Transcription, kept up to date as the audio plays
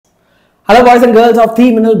Hello boys and girls of the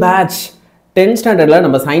middle batch. 10th standardல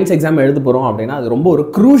நம்ம science exam எழுத போறோம் அப்படினா அது ரொம்ப ஒரு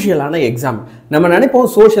க்ரூஷியலான எக்ஸாம். நம்ம நினைப்போம்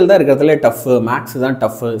சோஷியல் தான் இருக்கிறதுல டஃப், மேத்ஸ் தான்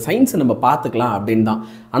டஃப், சயின்ஸ் நம்ம பார்த்துக்கலாம் அப்படினு தான்.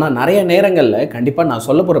 ஆனா நிறைய நேரங்கள்ல கண்டிப்பா நான்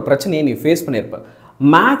சொல்ல போற பிரச்சனையை நீ ஃபேஸ் பண்ணிருப்ப.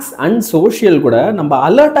 மேத்ஸ் அண்ட் சோஷியல் கூட நம்ம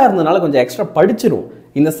அலர்ட்டா இருந்தனால கொஞ்சம் எக்ஸ்ட்ரா படிச்சிரும்.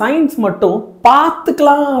 இந்த சயின்ஸ் மட்டும்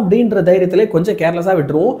பார்த்துக்கலாம் அப்படின்ற தைரியத்திலே கொஞ்சம் கேர்லெஸ்ஸாக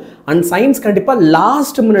விட்டுருவோம். அண்ட் சயின்ஸ் கண்டிப்பாக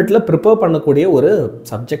லாஸ்ட் மினிட்ல ப்ரிப்பேர் பண்ணக்கூடிய ஒரு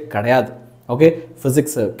சப்ஜெக்ட் கிடையாது. ஓகே,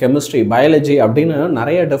 ஃபிசிக்ஸ், கெமிஸ்ட்ரி, பயாலஜி அப்படின்னு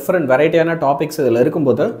நிறைய டிஃப்ரெண்ட் வெரைட்டியான டாபிக்ஸ் இதில்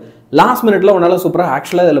இருக்கும்போது லாஸ்ட் மினிட்ல உன்னால் சூப்பராக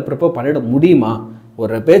ஆக்சுவலாக இதில் ப்ரிப்பேர் பண்ணிட முடியுமா?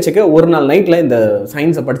 ஒரு பேச்சுக்கு ஒரு நாள் நைட்டில் இந்த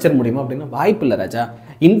சயின்ஸை படிச்சிட முடியுமா அப்படின்னா வாய்ப்பு இல்லை ராஜா.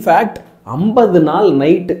 இன்ஃபேக்ட் 50 நாள்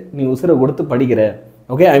நைட்டு நீ உசுரை கொடுத்து படிக்கிற.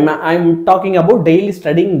 Okay, I am talking about daily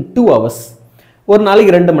studying 2 hours. ஒரு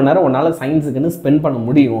நாளைக்கு 2 மணி நேரம் உன்னால் சயின்ஸுக்குன்னு ஸ்பெண்ட் பண்ண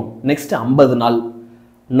முடியும். நெக்ஸ்ட் 50 நாள்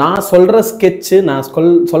நான் சொல்கிற ஸ்கெட்சு, நான்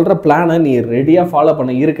சொல்கிற பிளானை நீ ரெடியாக ஃபாலோ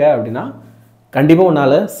பண்ண இருக்க அப்படின்னா கண்டிப்பாக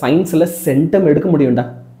உன்னால் சயின்ஸில் சென்டம் எடுக்க முடியும்டா.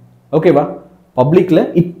 ஓகேவா? பப்ளிக்கில்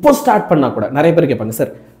இப்போ ஸ்டார்ட் பண்ணால் கூட நிறைய பேர் கேட்பாங்க,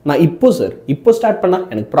 சார் நான் இப்போ ஸ்டார்ட் பண்ணால்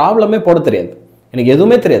எனக்கு ப்ராப்ளமே போட தெரியாது, எனக்கு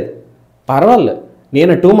எதுவுமே தெரியாது. பரவாயில்ல, நீ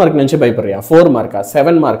என்ன 2 மார்க் நினச்சி பயப்படுறியா? 4 மார்க்கா,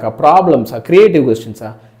 7 மார்க்கா, ப்ராப்ளம்ஸா, கிரியேட்டிவ்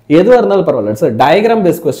கொஸ்டின்ஸா, எதுவாக இருந்தாலும் பரவாயில்ல sir. Diagram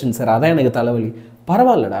based question sir, அதான் எனக்கு தலைவலி.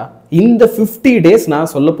 பரவாயில்லடா, இந்த 50 days நான்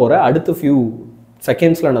சொல்ல போகிற அடுத்த ஃபியூ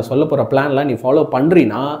செகண்ட்ஸில் நான் சொல்ல போகிற பிளான்லாம் நீ follow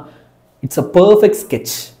பண்ணுறீன்னா it's a perfect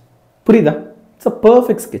sketch. புரியுதா? It's a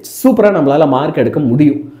perfect sketch. சூப்பராக நம்மளால் மார்க் எடுக்க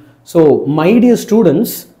முடியும். ஸோ மை டியர்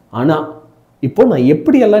ஸ்டூடெண்ட்ஸ், ஆனால் இப்போ நான்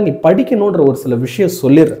எப்படியெல்லாம் நீ படிக்கணுன்ற ஒரு சில விஷயம்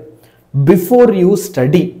சொல்லிடுறேன். பிஃபோர் யூ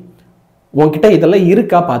ஸ்டடி உன்கிட்ட இதெல்லாம்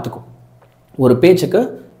இருக்கா பார்த்துக்கோ. ஒரு பேச்சுக்கு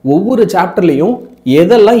ஒவ்வொரு சாப்டர்லேயும்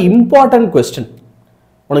எதெல்லாம் இம்பார்ட்டன்ட் கொஸ்டின்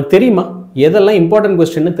உனக்கு தெரியுமா? எதெல்லாம் இம்பார்ட்டன்ட்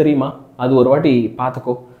கொஸ்டின்னு தெரியுமா? அது ஒரு வாட்டி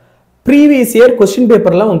பார்த்துக்கோ. ப்ரீவியஸ் இயர் கொஸ்டின்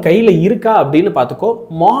பேப்பர்லாம் உன் கையில் இருக்கா அப்படின்னு பார்த்துக்கோ.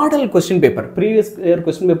 Model question paper, previous year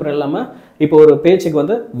question paper இல்லாமல் இப்போ ஒரு பேச்சுக்கு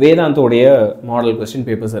வந்து வேதாந்தோடைய மாடல் கொஸ்டின்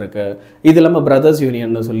பேப்பர்ஸ் இருக்குது. இது இல்லாமல் பிரதர்ஸ்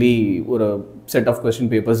யூனியன்னு சொல்லி ஒரு செட் ஆஃப் கொஸ்டின்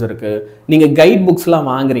பேப்பர்ஸ் இருக்குது. நீங்கள் கைட் புக்ஸ்லாம்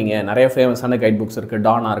வாங்குறீங்க, நிறைய ஃபேமஸான கைட் புக்ஸ் இருக்குது.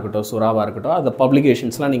 டானாக இருக்கட்டும், சுறாவாக இருக்கட்டும், அந்த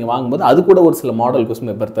பப்ளிகேஷன்ஸ்லாம் நீங்கள் வாங்கும்போது அது கூட ஒரு சில மாடல்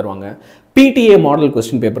கொஸ்டின் பேப்பர் தருவாங்க. பிடிஏ மாடல்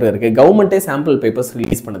கொஸ்டின் பேப்பர் இருக்குது. கவர்மெண்ட்டே சாம்பிள் பேப்பர்ஸ்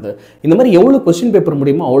ரிலீஸ் பண்ணுது. இந்த மாதிரி எவ்வளோ கொஸ்டின் பேப்பர்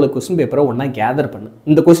முடியுமோ அவ்வளோ கொஸ்டின் பேப்பரை ஒன்றா கேதர் பண்ணு.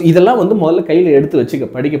 இந்த இதெல்லாம் வந்து முதல்ல கையில் எடுத்து வச்சுக்க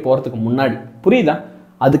படிக்க போகிறதுக்கு முன்னாடி. புரியுதா?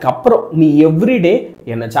 அதுக்கப்புறம் நீ எவ்ரிடே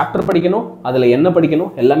என்ன சாப்டர் படிக்கணும், அதில் என்ன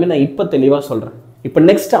படிக்கணும் எல்லாமே நான் இப்போ தெளிவாக சொல்கிறேன். இப்போ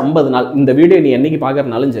நெக்ஸ்ட் 50 நாள் இந்த வீடியோ நீ என்னைக்கு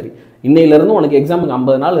பார்க்குறனாலும் சரி, இன்னையிலேருந்து உனக்கு எக்ஸாமுக்கு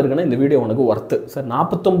 50 நாள் இருக்குன்னா இந்த வீடியோ உனக்கு ஒர்த்து. சார்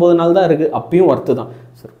 49 நாள் தான் இருக்குது, அப்பயும் ஒர்த்து தான்.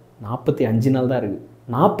 சார் 45 நாள் தான் இருக்குது,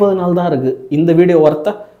 40 நாள் தான் இருக்குது, இந்த வீடியோ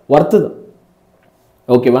ஒர்த்து தான்.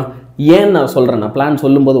 ஓகேவா? ஏன் நான் சொல்கிறேன், நான் பிளான்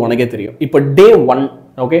சொல்லும்போது உனக்கே தெரியும். இப்போ டே 1,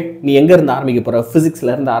 ஓகே, நீ எங்கேருந்து ஆரம்பிக்க போகிற?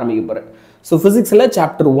 ஃபிசிக்ஸ்லேருந்து ஆரம்பிக்க போகிற. ஸோ ஃபிசிக்ஸில்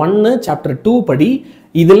சாப்டர் 1, சாப்டர் 2 படி.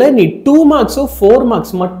 இதில் நீ 2 மார்க்ஸோ 4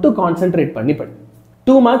 மார்க்ஸ் மட்டும் கான்சென்ட்ரேட் பண்ணி படி.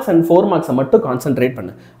 2 மார்க்ஸ் அண்ட் 4 மார்க்ஸை மட்டும் கான்சென்ட்ரேட்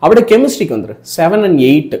பண்ணு. அப்படியே கெமிஸ்ட்ரிக்கு வந்துரு 7 and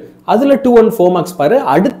 8, அதில் 2 and 4 மார்க்ஸ் பாரு.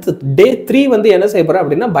 அடுத்து டே 3 வந்து என்ன செய்ய போகிற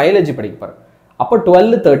அப்படின்னா பயாலஜி படிக்க போகிற. அப்போ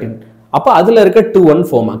 12, 13, அப்போ அதில் இருக்க 2 and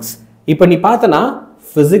 4 மார்க்ஸ். இப்போ நீ பார்த்தனா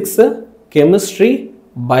ஃபிசிக்ஸு, கெமிஸ்ட்ரி,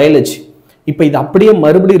 பயாலஜி. இப்போ இது அப்படியே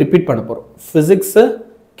மறுபடியும் ரிப்பீட் பண்ண போகிறோம். ஃபிசிக்ஸு,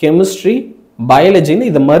 கெமிஸ்ட்ரி, பயாலஜின்னு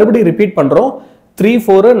இதை மறுபடியும் ரிப்பீட் பண்ணுறோம். 3,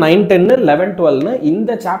 4, 9, 10, 11, 12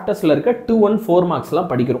 இந்த சாப்டர்ஸில் இருக்க 2 and 4 மார்க்ஸ்லாம்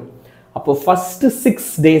படிக்கிறோம். அப்போ ஃபஸ்ட்டு 6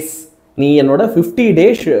 days நீ என்னோட 50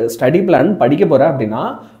 days ஸ்டடி பிளான் படிக்க போகிற அப்படின்னா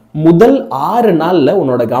முதல் 6 நாளில்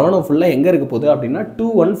உன்னோட கவனம் ஃபுல்லாக எங்கே இருக்க போகுது அப்படின்னா 2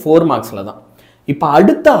 and 4 மார்க்ஸில் தான். இப்போ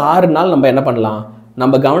அடுத்த 6 நாள் நம்ம என்ன பண்ணலாம்?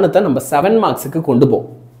 நம்ம கவனத்தை நம்ம 7 மார்க்ஸுக்கு கொண்டு போவோம்.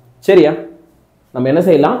 சரியா? நம்ம என்ன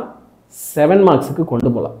செய்யலாம்? 7 மார்க்ஸுக்கு கொண்டு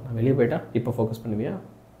போகலாம். நான் வெளியே போயிட்டா இப்போ ஃபோக்கஸ் பண்ணுவியா?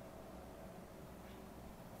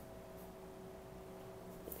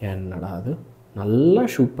 என்னடா அது நல்லா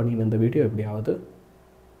ஷூட் பண்ணின இந்த வீடியோ எப்படியாவது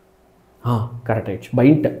கரெக்ட் ஆயிடுச்சு.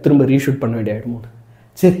 பைன்ட்டை திரும்ப ரீஷூட் பண்ண வேண்டிய ஆகிடுமோ.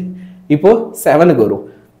 சரி, இப்போது 7க்கு வரும்.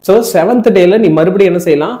 ஸோ 7th டேயில் நீ மறுபடியும் என்ன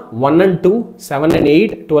செய்யலாம்? 1 and 2, 7 and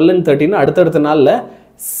 8, 12 and 13 அடுத்தடுத்த நாளில்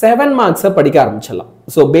 7 மார்க்ஸை படிக்க ஆரம்பிச்சிடலாம்.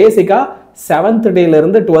 ஸோ பேசிக்காக 7th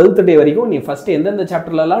டேலேருந்து 12th டே வரைக்கும் நீ ஃபஸ்ட்டு எந்தெந்த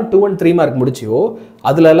சாப்டர்லலாம் 2 and 3 மார்க் முடிச்சியோ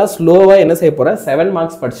அதிலெல்லாம் ஸ்லோவாக என்ன செய்ய போகிற? 7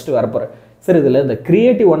 மார்க்ஸ் படிச்சுட்டு வரப்போகிற. சரி, இதில் இந்த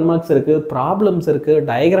கிரியேட்டிவ் 1 மார்க்ஸ் இருக்குது, ப்ராப்ளம்ஸ் இருக்குது,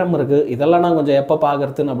 டயக்ராம் இருக்குது, இதெல்லாம் நான் கொஞ்சம் எப்போ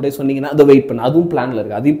பார்க்குறதுன்னு அப்படியே சொன்னீங்கன்னா அதை வெயிட் பண்ணு. அதுவும் பிளானில்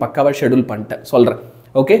இருக்குது, அதையும் பக்காவாக ஷெடியூல் பண்ணிட்டேன், சொல்கிறேன்.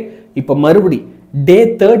 ஓகே, இப்போ மறுபடி டே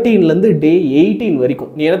 13லேருந்து டே 18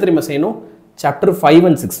 வரைக்கும் நீ என்ன தெரியுமா செய்யணும்? சாப்டர் 5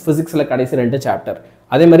 and 6 ஃபிசிக்ஸில் கடைசி 2 சாப்டர்,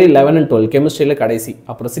 அதே மாதிரி 11 and 12 கெமிஸ்ட்ரியில் கடைசி,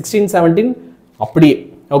 அப்புறம் 16, 17 அப்படியே.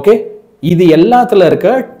 ஓகே, இது எல்லாத்துல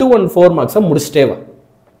இருக்க 2 and 4 மார்க்ஸை முடிச்சுட்டே வா.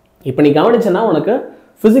 இப்போ நீ கவனிச்சனா உனக்கு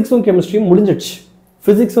ஃபிசிக்ஸும் கெமிஸ்ட்ரியும் முடிஞ்சிடுச்சு.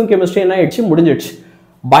 ஃபிசிக்ஸும் கெமிஸ்ட்ரி என்ன ஆயிடுச்சு? முடிஞ்சிடுச்சு.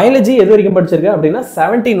 பயாலஜி எது வரைக்கும் படிச்சிருக்க அப்படின்னா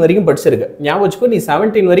 17 வரைக்கும் படிச்சிருக்க. ஞாபகம் வச்சுக்கோ, நீ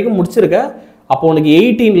 17 வரைக்கும் முடிச்சிருக்க. அப்போ உனக்கு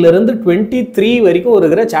 18லேருந்து 23 வரைக்கும்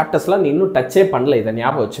இருக்கிற சாப்டர்ஸ்லாம் நீ இன்னும் டச்சே பண்ணல. இதை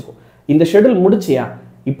ஞாபகம் வச்சுக்கோ. இந்த ஷெடியூல் முடிச்சியா,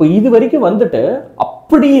 இப்போ இது வரைக்கும் வந்துட்டு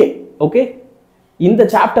அப்படியே ஓகே இந்த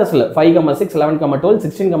சாப்டர்ஸில் 5,6, 11,12,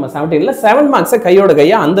 16,17 7 மார்க்ஸை கையோட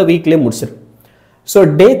கையா அந்த வீக்லேயே முடிச்சிரு. ஸோ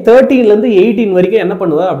டே 13லேருந்து 18 வரைக்கும் என்ன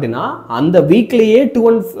பண்ணுவ அப்படின்னா அந்த வீக்லேயே 2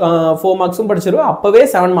 and 4 மார்க்ஸும் படிச்சிருவா, அப்போவே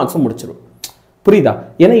 7 மார்க்ஸும் முடிச்சிருவோம். புரியுதா?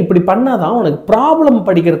 ஏன்னா இப்படி பண்ணாதான் உனக்கு ப்ராப்ளம்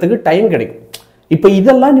படிக்கிறதுக்கு டைம் கிடைக்கும். இப்போ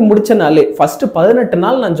இதெல்லாம் நீ முடிச்சனாலே ஃபஸ்ட்டு 18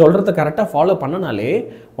 நாள் நான் சொல்கிறத கரெக்டாக ஃபாலோ பண்ணனாலே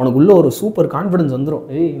உனக்கு உள்ள ஒரு சூப்பர் கான்ஃபிடன்ஸ் வந்துடும்.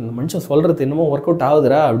 இந்த மனுஷன் சொல்கிறது என்னமோ ஒர்க் அவுட்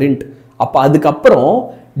ஆகுதுரா அப்படின்ட்டு. அப்போ அதுக்கப்புறம்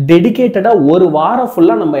டெடிக்கேட்டடாக ஒரு வாரம்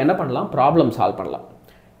ஃபுல்லாக நம்ம என்ன பண்ணலாம், ப்ராப்ளம் சால்வ் பண்ணலாம்.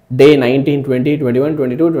 டே 19, 20, 21,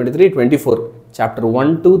 22, 23, 24 சாப்டர்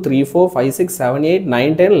 1, 2, 3, 4, 5, 6, 7, 8,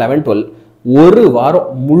 9, 10, 11, 12 ஒரு வாரம்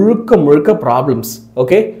முழுக்க முழுக்க ப்ராப்ளம்ஸ்.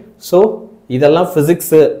 ஓகே, ஸோ இதெல்லாம்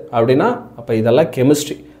ஃபிசிக்ஸு அப்படின்னா அப்போ இதெல்லாம்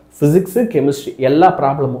கெமிஸ்ட்ரி, ஃபிசிக்ஸு கெமிஸ்ட்ரி எல்லா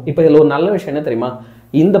ப்ராப்ளமும். இப்போ இதில் ஒரு நல்ல விஷயம் என்ன தெரியுமா,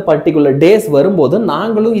 இந்த பர்டிகுலர் டேஸ் வரும்போது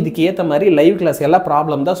நாங்களும் இதுக்கு ஏற்ற மாதிரி லைவ் கிளாஸ் எல்லா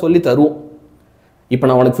ப்ராப்ளம் தான் சொல்லி தருவோம். இப்போ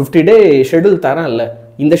நான் உனக்கு 50 டே ஷெடியூல் தரேன் இல்லை,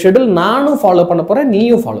 இந்த ஷெடியூல் நானும் ஃபாலோ பண்ண போகிறேன்,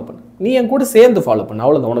 நீயும் ஃபாலோ பண்ணு, நீ என் கூட சேர்ந்து ஃபாலோ பண்ணு,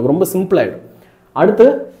 அவ்வளோதான். உனக்கு ரொம்ப சிம்பிளாகிடும். அடுத்து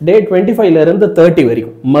டே 25லேருந்து 30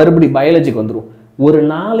 வரைக்கும் மறுபடி பயாலஜிக்கு வந்துடும். ஒரு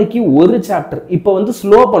நாளைக்கு ஒரு சாப்டர். இப்போ வந்து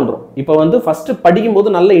ஸ்லோ பண்ணுறோம். இப்போ வந்து ஃபஸ்ட்டு படிக்கும்போது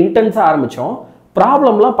நல்ல இன்டென்ஸாக ஆரம்பித்தோம்,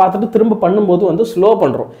 ப்ராப்ளம்லாம் பார்த்துட்டு திரும்ப பண்ணும்போது வந்து ஸ்லோ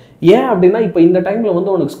பண்ணுறோம். ஏன் அப்படின்னா இப்போ இந்த டைமில்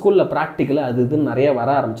வந்து உனக்கு ஸ்கூலில் ப்ராக்டிக்கல் அது இதுன்னு நிறைய வர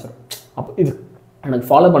ஆரம்பிச்சிடும். அப்போ இது எனக்கு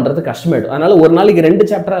ஃபாலோ பண்ணுறது கஷ்டமாயிடும். அதனால் ஒரு நாளைக்கு 2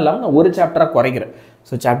 சாப்டராக இல்லாமல் நான் ஒரு சாப்டராக குறைக்கிறேன்.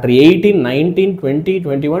 ஸோ சாப்டர் 18, 19, 20,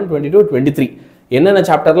 21, 22, 23 என்னென்ன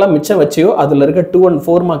சாப்டர்லாம் மிச்சம் வச்சியோ அதில் இருக்க 2 and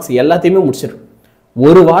 4 மார்க்ஸ் எல்லாத்தையுமே முடிச்சிடு.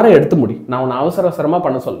 ஒரு வாரம் எடுத்து முடி. நான் உன்னை அவசரமாக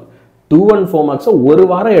பண்ண சொல்ல 2 and 4 மார்க்ஸை ஒரு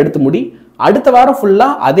வாரம் எடுத்து முடி. அடுத்த வாரம்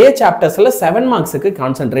ஃபுல்லாக அதே சாப்டர்ஸில் 7 மார்க்ஸுக்கு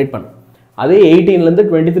கான்சென்ட்ரேட் பண்ணு. அதே 18லேருந்து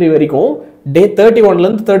 23 வரைக்கும் டே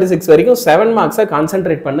 31லேருந்து 36 வரைக்கும் 7 மார்க்ஸை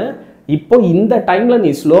கான்சென்ட்ரேட் பண்ணு. இப்போ இந்த டைமில்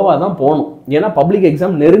நீ ஸ்லோவாக தான் போகணும், ஏன்னா பப்ளிக்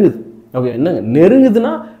எக்ஸாம் நெருங்குது. ஓகே, என்னங்க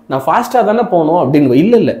நெருங்குதுன்னா நான் ஃபாஸ்ட்டாக தானே போகணும் அப்படின்னு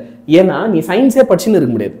இல்லை. ஏன்னா நீ சயின்ஸே படிச்சுன்னு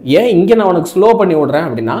இருக்க முடியாது. ஏன் இங்கே நான் உனக்கு ஸ்லோ பண்ணி விடுறேன்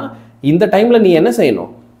அப்படின்னா இந்த டைமில் நீ என்ன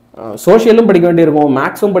செய்யணும், சோஷியலும் படிக்க வேண்டியிருக்கும்,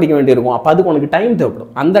 மேக்ஸும் படிக்க வேண்டியிருக்கும். அப்போ அதுக்கு உனக்கு டைம்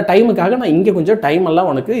தேவைப்படும். அந்த டைமுக்காக நான் இங்கே கொஞ்சம் டைம் எல்லாம்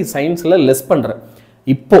உனக்கு சயின்ஸில் லெஸ் பண்ணுறேன்.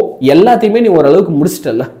 இப்போது எல்லாத்தையுமே நீ ஓரளவுக்கு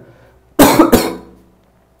முடிச்சிட்டல.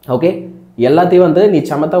 ஓகே, எல்லாத்தையும் வந்து நீ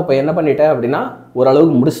சமத்தா இப்போ என்ன பண்ணிட்ட அப்படின்னா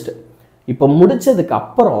ஓரளவுக்கு முடிச்சுட்டு, இப்போ முடிச்சதுக்கு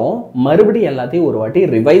அப்புறம் மறுபடியும் எல்லாத்தையும் ஒரு வாட்டி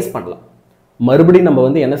ரிவைஸ் பண்ணலாம். மறுபடியும் நம்ம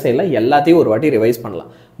வந்து என்ன செய்யலாம், எல்லாத்தையும் ஒரு வாட்டி ரிவைஸ் பண்ணலாம்.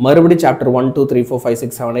 மறுபடியும் சாப்டர் 1, 2, 3, 4, 5,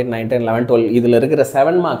 6, 7, 8, 9, 10, 11, 12 இதில் இருக்கிற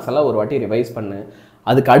 7 மார்க்ஸ் எல்லாம் ஒரு வாட்டி ரிவைஸ் பண்ணு.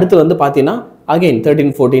 அதுக்கு அடுத்து வந்து பார்த்தீங்கன்னா அகைன்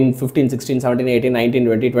 13, 14, 15, 16, 17, 18, 19,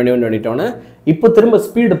 20, 21, 22 இப்போ திரும்ப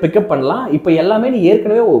ஸ்பீடு பிக்கப் பண்ணலாம். இப்போ எல்லாமே நீ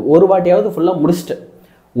ஏற்கனவே ஒரு வாட்டியாவது ஃபுல்லாக முடிச்சுட்டு,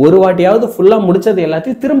 ஒரு வாட்டியாவது ஃபுல்லாக முடிச்சது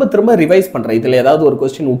எல்லாத்தையும் திரும்ப திரும்ப ரிவைஸ் பண்ணுறேன். இதில் ஏதாவது ஒரு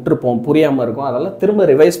கொஸ்டின் விட்டுருப்போம், புரியாமல் இருக்கும், அதெல்லாம் திரும்ப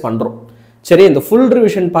ரிவைஸ் பண்ணுறோம். சரி, இந்த ஃபுல்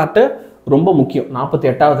ரிவிஷன் பார்ட்டு ரொம்ப முக்கியம்.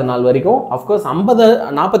 48வது நாள் வரைக்கும் அஃப்கோர்ஸ்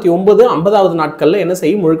 49, 50வது நாட்களில் என்ன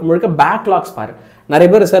செய்யும், முழுக்க முழுக்க பேக்லாக்ஸ் பாரு. நிறைய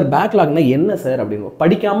பேர் சார் பேக்லாக்னா என்ன சார் அப்படின்னு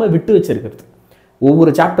படிக்காமல் விட்டு வச்சிருக்கிறது.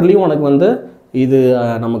 ஒவ்வொரு சாப்டர்லையும் உனக்கு வந்து இது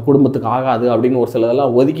நம்ம குடும்பத்துக்கு ஆகாது அப்படின்னு ஒரு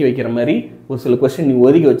சிலதெல்லாம் ஒதுக்கி வைக்கிற மாதிரி ஒரு சில கொஸ்டின் நீ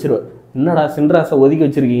ஒதுக்கி வச்சிருவேன். என்னடா சின்ராஸை ஒதுக்கி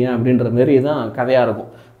வச்சிருக்கீங்க அப்படின்ற மாரி தான் கதையாக இருக்கும்.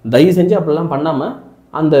 தயவு செஞ்சு அப்படிலாம் பண்ணாமல்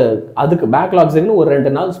அதுக்கு பேக்லாக்ஸுக்குன்னு ஒரு 2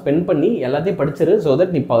 நாள் ஸ்பெண்ட் பண்ணி எல்லாத்தையும் படிச்சிரு. ஸோ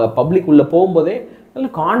தட் நீ பப்ளிக் உள்ளே போகும்போதே நல்லா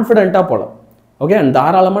கான்ஃபிடென்ட்டாக போகலாம். ஓகே, அண்ட்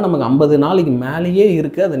தாராளமாக நமக்கு 50 நாளைக்கு மேலேயே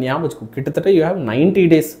இருக்குது. அதை ஞாபகம் கிட்டத்தட்ட யூ ஹேவ் 90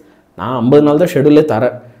 டேஸ். நான் 50 நாள் தான் ஷெடியூலே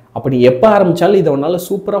தரேன். அப்போ நீ எப்போ ஆரம்பித்தாலும் இதை உன்னால்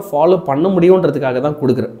சூப்பராக ஃபாலோ பண்ண முடியுன்றதுக்காக தான்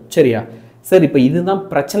கொடுக்குறேன். சரியா? சார், இப்போ இதுதான்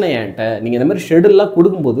பிரச்சனை என்கிட்ட. நீங்கள் இந்த மாதிரி ஷெடியூல்லாம்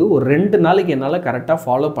கொடுக்கும்போது ஒரு 2 நாளைக்கு என்னால் கரெக்டாக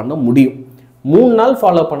ஃபாலோ பண்ண முடியும், 3 நாள்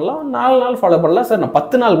ஃபாலோ பண்ணலாம், 4 நாள் ஃபாலோ பண்ணலாம். சார், நான்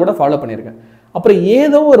 10 நாள் கூட ஃபாலோ பண்ணியிருக்கேன். அப்புறம்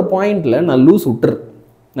ஏதோ ஒரு பாயிண்டில் நான் லூஸ் விட்டுறேன்.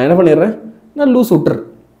 நான் என்ன பண்ணிடுறேன், நான் லூஸ் விட்டுறேன்,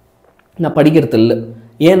 நான் படிக்கிறது இல்லை.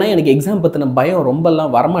 ஏன்னா எனக்கு எக்ஸாம் பற்றின பயம்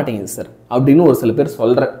ரொம்பலாம் வரமாட்டேங்குது சார் அப்படின்னு ஒரு சில பேர்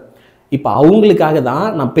சொல்கிறேன். இப்போ அவங்களுக்காக தான்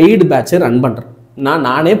நான் பெய்டு பேட்சை ரன் பண்ணுறேன்.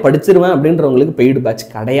 நானே படிச்சிருவேன் அப்படின்றவங்களுக்கு பெய்டு பேட்ச்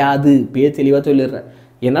கிடையாது. தெளிவாக சொல்லிடுறேன்.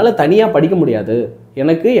 என்னால் தனியாக படிக்க முடியாது.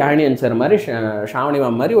 எனக்கு யாழினி சார் மாதிரி, ஷாவணி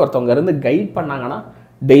மேம் மாதிரி ஒருத்தவங்க இருந்து கைட் பண்ணாங்கன்னா,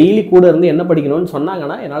 டெய்லி கூட இருந்து என்ன படிக்கணும்னு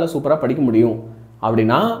சொன்னாங்கன்னா என்னால் சூப்பராக படிக்க முடியும்.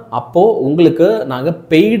 அப்படின்னா அப்போது உங்களுக்கு நாங்கள்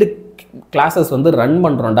பெய்டு கிளாஸஸ் வந்து ரன்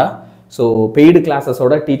பண்ணுறோம்டா. ஸோ பெய்டு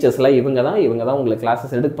கிளாஸஸோட டீச்சர்ஸ்லாம் இவங்க தான் உங்களுக்கு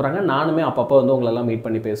கிளாஸஸ் எடுக்க போகிறாங்க. நானுமே அப்பப்போ வந்து உங்களெல்லாம் மீட்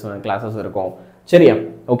பண்ணி பேசுவேன். கிளாஸஸ் இருக்கும். சரியா?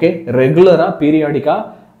 ஓகே, ரெகுலராக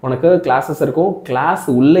பீரியாடிக்காக உனக்கு கிளாஸஸ் இருக்கும். கிளாஸ்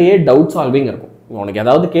உள்ளேயே டவுட் சால்விங் இருக்கும். உனக்கு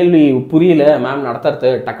ஏதாவது கேள்வி புரியல மேம் நடத்துறது,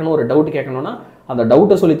 டக்குன்னு ஒரு டவுட் கேட்கணும்னா அந்த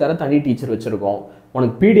டவுட்டை சொல்லித்தர தனி டீச்சர் வச்சுருக்கோம்.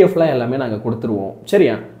 உனக்கு பிடிஎஃப்லாம் எல்லாமே நாங்கள் கொடுத்துருவோம்.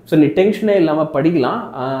 சரியா? ஸோ நீ டென்ஷனே இல்லாமல் படிக்கலாம்.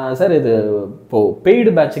 சார், இது இப்போது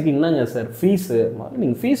பெய்டு பேட்சுக்கு என்னங்க சார் ஃபீஸு?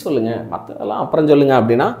 நீங்கள் ஃபீஸ் சொல்லுங்கள், மற்றதெல்லாம் அப்புறம் சொல்லுங்கள்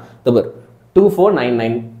அப்படின்னா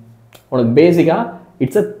 2499 உனக்கு பேசிக்காக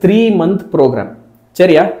இட்ஸ் அ 3 month ப்ரோக்ராம்.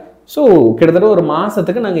 சரியா? ஸோ கிட்டத்தட்ட ஒரு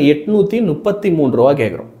மாதத்துக்கு நாங்கள் 833 ரூபா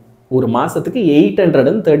கேட்குறோம். ஒரு மாதத்துக்கு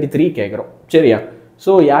 833 கேட்குறோம். சரியா?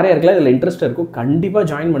 ஸோ யார் யாருக்கெல்லாம் இதில் இன்ட்ரெஸ்ட் இருக்கோ கண்டிப்பாக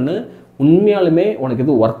ஜாயின் பண்ணு. உண்மையாலுமே உனக்கு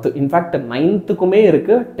இது ஒர்த்து. இன்ஃபேக்ட் 9th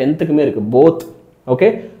இருக்குது 10th இருக்குது போத். ஓகே,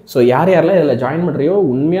 ஸோ யார் யாரெல்லாம் இதில் ஜாயின் பண்ணுறியோ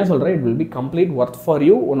உண்மையாக சொல்கிறேன், it will be complete worth for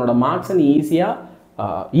you. உன்னோட மார்க்ஸை நீ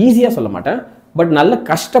ஈஸியாக சொல்ல மாட்டேன், பட் நல்ல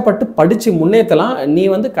கஷ்டப்பட்டு படித்து முன்னேற்றலாம். நீ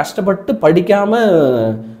வந்து கஷ்டப்பட்டு படிக்காமல்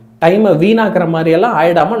டைமை வீணாக்கிற மாதிரியெல்லாம்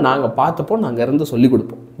ஆகிடாமல் நாங்கள் பார்த்துப்போம், நாங்கள் இருந்து சொல்லிக்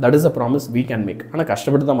கொடுப்போம். That is a promise we can make. ஆனால்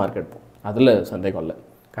கஷ்டப்பட்டு தான் மார்க் எடுப்போம், அதில் சந்தேகம் இல்லை.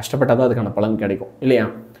 கஷ்டப்பட்டால் தான் அதுக்கான பலன் கிடைக்கும் இல்லையா?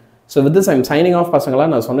 So with this I'm signing off.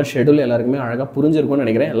 பசங்களாம் நான் சொன்ன ஷெடியூல் எல்லாருக்குமே அழகாக புரிஞ்சிருக்கும்னு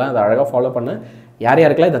நினைக்கிறேன். எல்லாம் அதை அழகாக ஃபாலோ பண்ண. யார்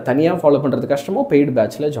யாருக்கெல்லாம் இதை தனியாக ஃபாலோ பண்ணுறது கஷ்டமோ பெய்டு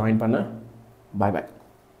பேட்சில் ஜாயின் பண்ண. பாய் பாய்.